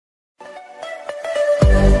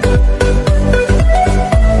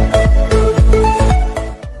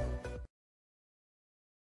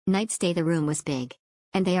Night stay. The room was big.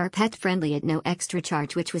 And they are pet friendly at no extra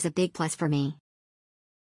charge, which was a big plus for me.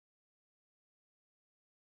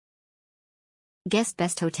 Guest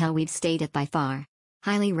best hotel we've stayed at by far.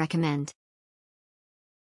 Highly recommend.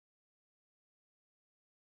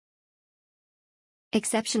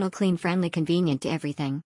 Exceptional, clean, friendly, convenient to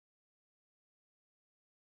everything.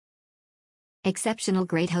 Exceptional,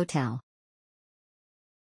 great hotel.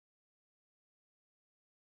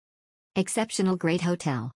 Exceptional, great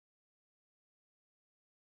hotel.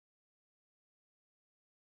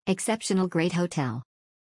 Exceptional, great hotel.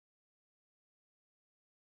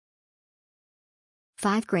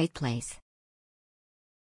 5. Great place.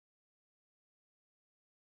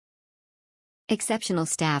 Exceptional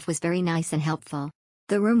staff was very nice and helpful.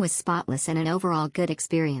 The room was spotless and an overall good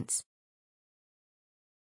experience.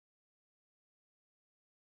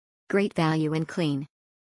 Great value and clean.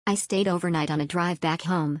 I stayed overnight on a drive back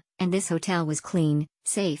home, and this hotel was clean,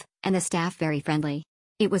 safe, and the staff very friendly.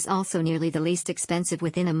 It was also nearly the least expensive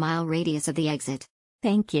within a mile radius of the exit.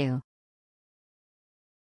 Thank you.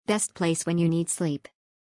 Best place when you need sleep.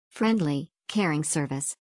 Friendly, caring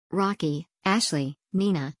service. Rocky, Ashley,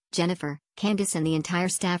 Nina, Jennifer, Candice and the entire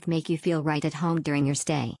staff make you feel right at home during your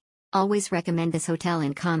stay. Always recommend this hotel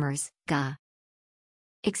in Commerce, GA.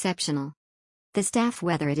 Exceptional. The staff,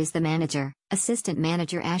 whether it is the manager, assistant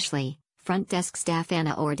manager Ashley, front desk staff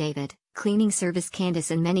Anna or David, cleaning service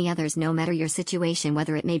Candice and many others, no matter your situation,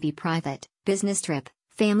 whether it may be private, business trip,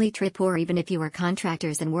 family trip, or even if you are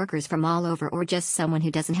contractors and workers from all over, or just someone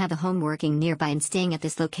who doesn't have a home working nearby and staying at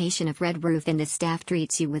this location of Red Roof, and this staff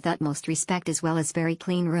treats you with utmost respect, as well as very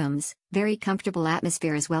clean rooms, very comfortable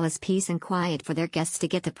atmosphere, as well as peace and quiet for their guests to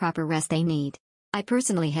get the proper rest they need. I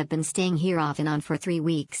personally have been staying here off and on for 3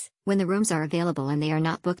 weeks. When the rooms are available and they are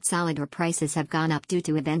not booked solid or prices have gone up due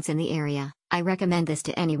to events in the area, I recommend this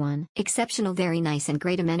to anyone. Exceptional, very nice and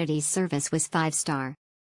great amenities. Service was 5-star.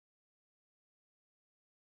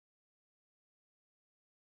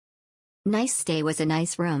 Nice stay was a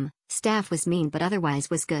nice room, staff was mean but otherwise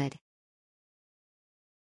was good.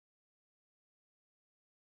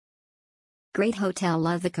 Great hotel.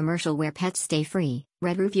 Love the commercial where pets stay free.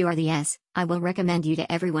 Red Roof, you are the S. I will recommend you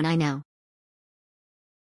to everyone I know.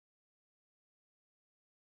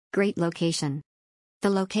 Great location. The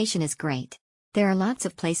location is great. There are lots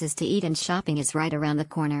of places to eat and shopping is right around the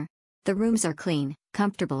corner. The rooms are clean,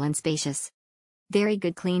 comfortable and spacious. Very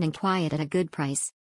good, clean and quiet at a good price.